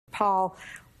tall,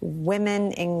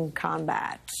 women in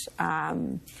combat. I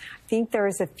think there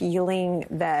is a feeling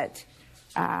that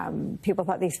people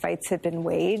thought these fights had been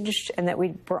waged and that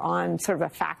we were on sort of a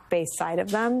fact-based side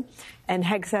of them. And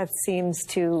Hegseth seems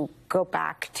to go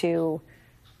back to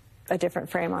a different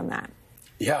frame on that.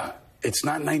 Yeah. It's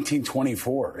not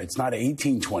 1924. It's not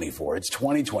 1824. It's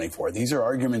 2024. These are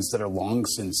arguments that are long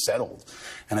since settled.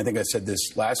 And I think I said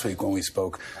this last week when we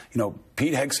spoke. You know,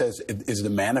 Pete Hegseth is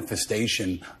the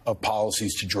manifestation of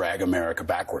policies to drag America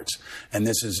backwards. And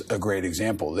this is a great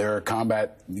example. There are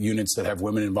combat units that have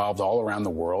women involved all around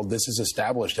the world. This is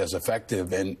established as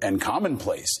effective and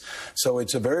commonplace. So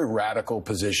it's a very radical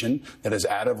position that is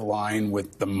out of line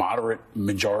with the moderate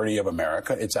majority of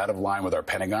America. It's out of line with our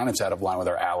Pentagon. It's out of line with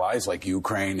our allies like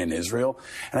Ukraine and Israel.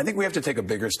 And I think we have to take a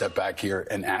bigger step back here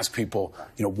and ask people,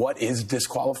 you know, what is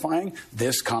disqualifying?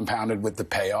 This compounded with the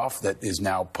payoff that is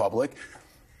now public.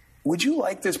 Would you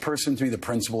like this person to be the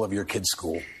principal of your kid's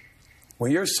school, where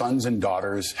your sons and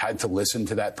daughters had to listen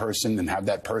to that person and have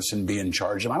that person be in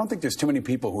charge? And I don't think there's too many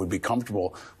people who would be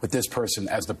comfortable with this person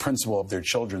as the principal of their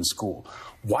children's school.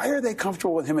 Why are they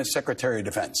comfortable with him as Secretary of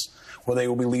Defense, where they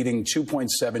will be leading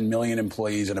 2.7 million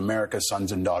employees and America's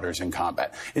sons and daughters in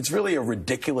combat? It's really a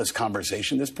ridiculous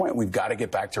conversation at this point. We've got to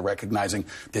get back to recognizing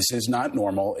this is not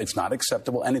normal, it's not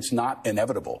acceptable, and it's not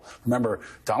inevitable. Remember,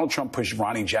 Donald Trump pushed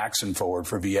Ronnie Jackson forward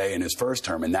for VA in his first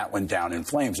term, and that went down in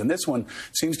flames. And this one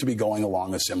seems to be going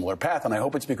along a similar path. And I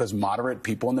hope it's because moderate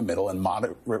people in the middle and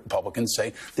moderate Republicans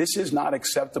say this is not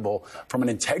acceptable from an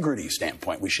integrity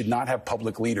standpoint. We should not have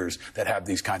public leaders that have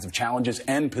these kinds of challenges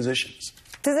and positions.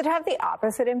 Does it have the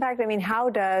opposite impact? I mean, how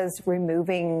does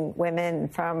removing women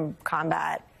from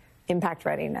combat impact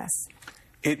readiness?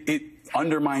 It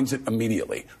undermines it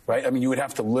immediately, right? I mean, you would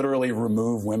have to literally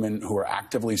remove women who are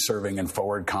actively serving in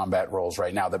forward combat roles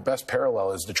right now. The best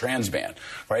parallel is the trans ban,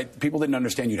 right? People didn't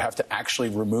understand you'd have to actually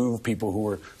remove people who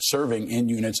are serving in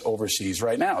units overseas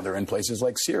right now. They're in places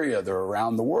like Syria. They're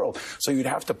around the world. So you'd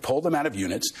have to pull them out of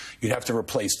units. You'd have to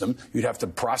replace them. You'd have to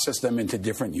process them into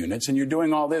different units. And you're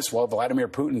doing all this while Vladimir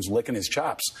Putin's licking his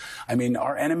chops. I mean,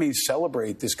 our enemies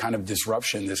celebrate this kind of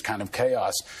disruption, this kind of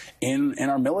chaos in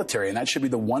our military. And that should be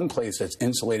the one place that's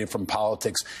insulated from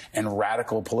politics and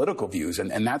radical political views.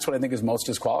 And that's what I think is most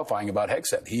disqualifying about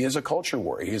Hegseth. He is a culture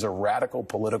warrior. He's a radical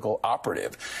political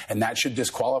operative. And that should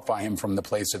disqualify him from the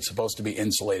place that's supposed to be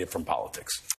insulated from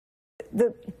politics.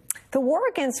 The war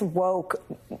against woke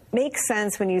makes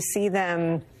sense when you see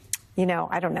them, you know,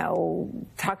 I don't know,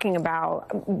 talking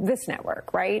about this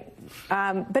network, right?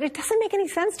 But it doesn't make any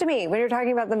sense to me when you're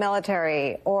talking about the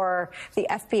military or the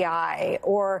FBI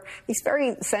or these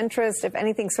very centrist, if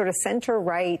anything, sort of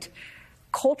center-right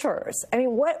cultures. I mean,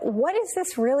 what is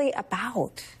this really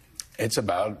about? It's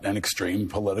about an extreme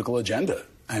political agenda.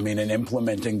 I mean, and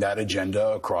implementing that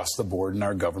agenda across the board in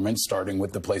our government, starting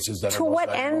with the places that are most To what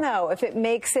valuable. end, though, if it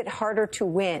makes it harder to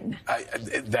win?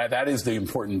 That is the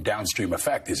important downstream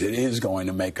effect, is it is going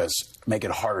to make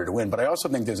it harder to win. But I also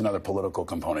think there's another political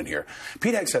component here.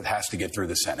 Pete Hegseth has to get through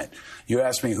the Senate. You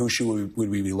asked me who would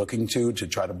we be looking to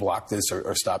try to block this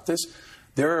or stop this.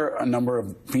 There are a number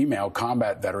of female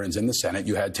combat veterans in the Senate.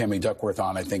 You had Tammy Duckworth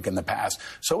on, I think, in the past.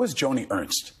 So is Joni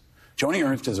Ernst. Joni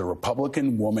Ernst is a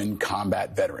Republican woman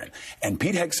combat veteran. And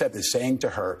Pete Hegseth is saying to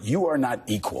her, you are not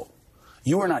equal.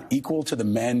 You are not equal to the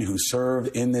men who serve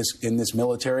in this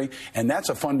military, and that's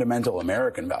a fundamental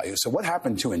American value. So what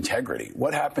happened to integrity?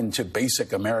 What happened to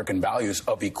basic American values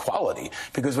of equality?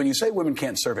 Because when you say women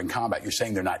can't serve in combat, you're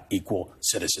saying they're not equal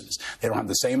citizens. They don't have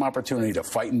the same opportunity to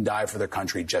fight and die for their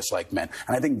country just like men.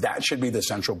 And I think that should be the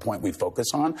central point we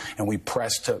focus on, and we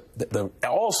press to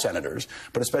all senators,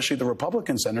 but especially the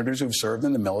Republican senators who've served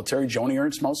in the military, Joni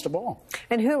Ernst most of all.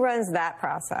 And who runs that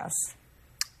process?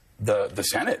 The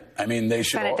Senate. I mean, they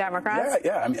should. Senate Democrats?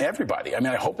 Yeah. I mean, everybody. I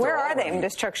mean, I hope. Where are they? I mean,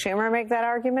 does Chuck Schumer make that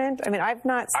argument? I mean, I've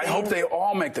not seen. I hope they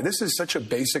all make that. This is such a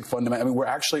basic fundamental. I mean, we're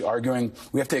actually arguing.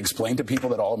 We have to explain to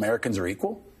people that all Americans are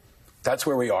equal. That's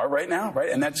where we are right now, right?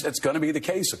 And that's going to be the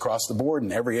case across the board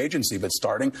in every agency. But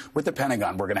starting with the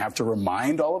Pentagon, we're going to have to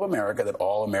remind all of America that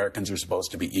all Americans are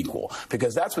supposed to be equal,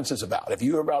 because that's what this is about. If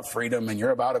you're about freedom and you're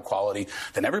about equality,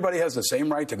 then everybody has the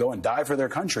same right to go and die for their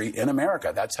country in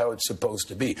America. That's how it's supposed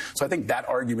to be. So I think that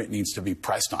argument needs to be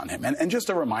pressed on him. And just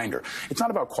a reminder, it's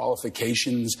not about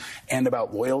qualifications and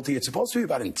about loyalty. It's supposed to be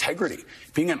about integrity,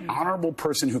 being an honorable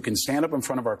person who can stand up in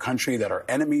front of our country that our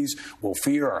enemies will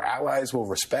fear, our allies will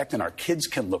respect, and our kids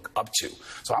can look up to.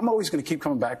 So I'm always going to keep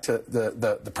coming back to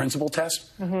the principal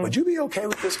test. Would you be okay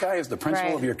with this guy as the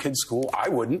principal of your kid's school? I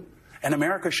wouldn't. And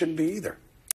America shouldn't be either.